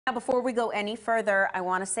Now, before we go any further, I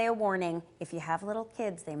want to say a warning. If you have little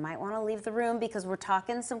kids, they might want to leave the room because we're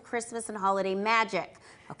talking some Christmas and holiday magic,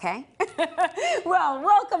 okay? Well,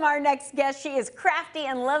 welcome our next guest. She is crafty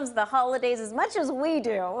and loves the holidays as much as we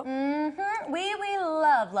do. We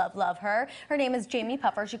love her. Her name is Jamie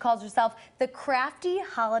Puffer. She calls herself the Crafty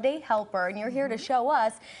Holiday Helper, and you're here to show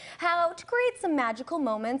us how to create some magical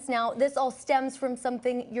moments. Now, this all stems from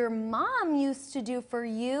something your mom used to do for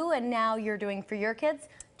you, and now you're doing for your kids.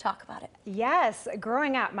 Talk about it. Yes,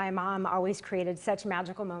 growing up, my mom always created such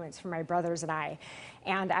magical moments for my brothers and I.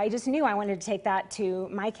 And I just knew I wanted to take that to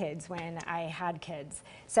my kids when I had kids.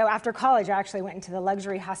 So after college, I actually went into the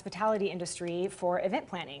luxury hospitality industry for event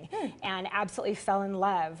planning and absolutely fell in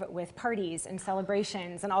love with parties and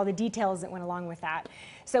celebrations and all the details that went along with that.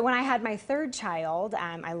 So when I had my third child,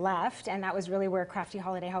 I left, and that was really where Crafty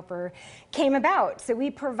Holiday Helper came about. So we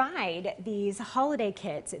provide these holiday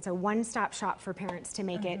kits. It's a one-stop shop for parents to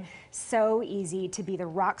make it so easy to be the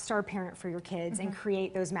rock star parent for your kids and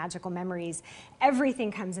create those magical memories. Everything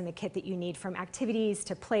comes in the kit that you need, from activities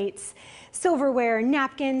to plates, silverware,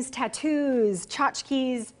 napkins, tattoos,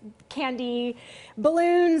 tchotchkes, candy,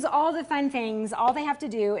 balloons, all the fun things. All they have to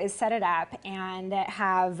do is set it up and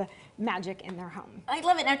have magic in their home. I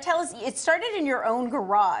love it. Now tell us, it started in your own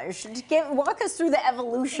garage. Walk us through the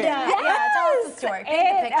evolution. Yeah, tell us the story.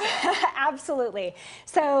 Paint the picture. Absolutely.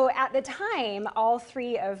 So at the time, all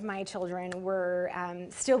three of my children were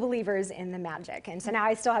still believers in the magic. And so now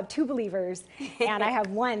I still have two believers, and I have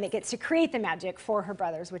one that gets to create the magic for her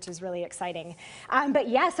brothers, which is really exciting. But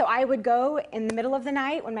yeah, so I would go in the middle of the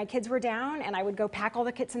night when my kids were down, and I would go pack all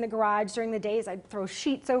the kits in the garage. During the days, I'd throw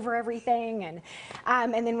sheets over everything.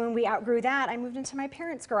 And then when we outgrew that, I moved into my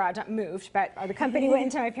parents' garage. Not moved, but the company went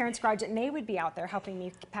into my parents' garage, and they would be out there helping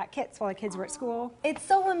me pack kits while the kids were at school. It's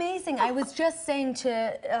so amazing. I was just saying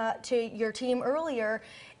to your team earlier,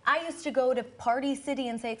 I used to go to Party City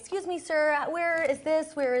and say, "Excuse me, sir, where is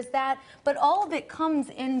this? Where is that?" But all of it comes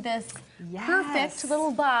in this perfect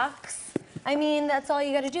little box. I mean, that's all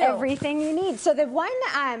you got to do. Everything you need. So the one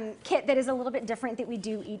kit that is a little bit different that we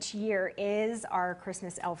do each year is our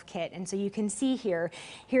Christmas elf kit. And so you can see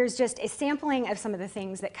here's just a sampling of some of the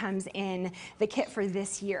things that comes in the kit for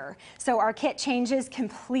this year. So our kit changes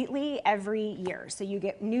completely every year. So you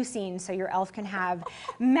get new scenes so your elf can have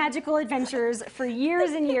magical adventures for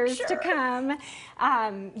years and years to come.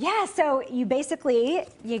 Yeah, so you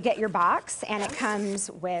get your box, and it comes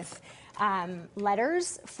with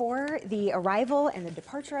letters for the arrival and the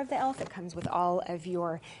departure of the elf. It comes with all of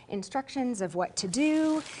your instructions of what to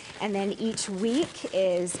do, and then each week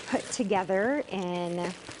is put together in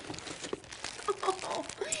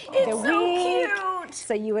the week.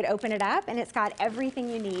 So you would open it up, and it's got everything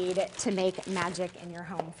you need to make magic in your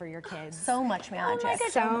home for your kids. So much magic. Oh my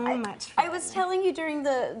gosh. So much fun. I was telling you during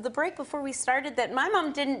the break before we started that my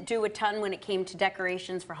mom didn't do a ton when it came to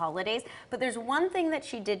decorations for holidays, but there's one thing that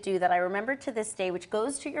she did do that I remember to this day, which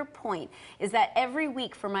goes to your point, is that every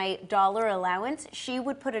week for my dollar allowance, she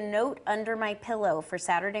would put a note under my pillow for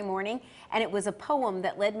Saturday morning, and it was a poem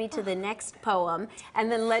that led me to the next poem, and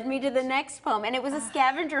then led me to the next poem, and it was a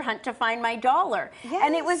scavenger hunt to find my dollar. Yes.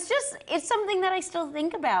 And it was just, it's something that I still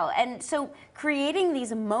think about. And so creating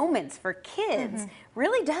these moments for kids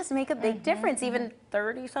really does make a big difference, even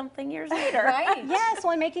 30-something years later. Right? Yes,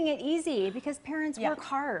 well, making it easy, because parents work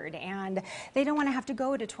hard, and they don't want to have to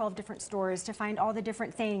go to 12 different stores to find all the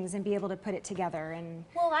different things and be able to put it together. And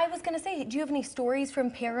well, I was going to say, do you have any stories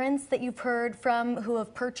from parents that you've heard from who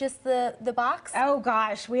have purchased the box? oh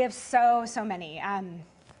gosh, we have so many.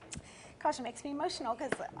 Gosh, it makes me emotional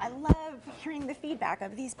because I love hearing the feedback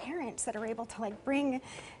of these parents that are able to bring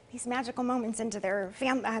these magical moments into their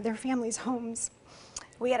families' homes.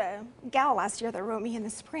 We had a gal last year that wrote me in the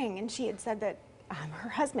spring, and she had said that her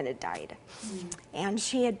husband had died, and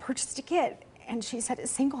she had purchased a kit, and she said it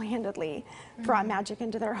single-handedly brought magic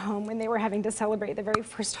into their home when they were having to celebrate the very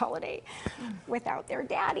first holiday without their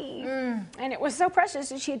daddy. And it was so precious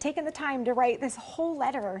that she had taken the time to write this whole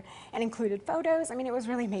letter and included photos. I mean, it was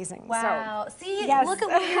really amazing. Wow. So, see, yes. look at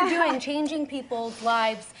what you're doing, changing people's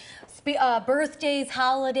lives, birthdays,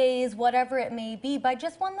 holidays, whatever it may be, by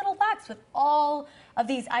just one little box with all of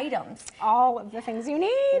these items. All of the things you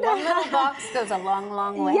need. One little box goes a long,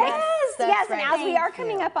 long way. Yes, Yes, right. and as we are Thank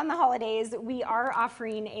coming you. up on the holidays, we are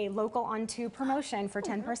offering a local on two promotion for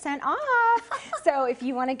 10% off. So if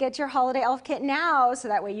you want to get your holiday elf kit now, so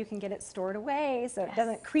that way you can get it stored away so it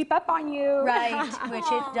doesn't creep up on you. Right, which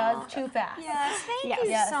it does too fast. Yes, thank Yes. you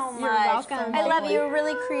Yes. so much. You're welcome. I love Lovely. you. You're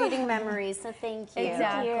really creating memories, so thank you.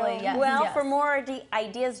 Exactly. Yes, Well, yes. for more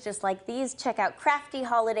ideas just like these, check out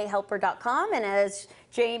craftyholidayhelper.com. And as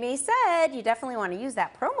Jamie said, you definitely want to use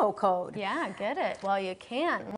that promo code. Yeah, get it while you can.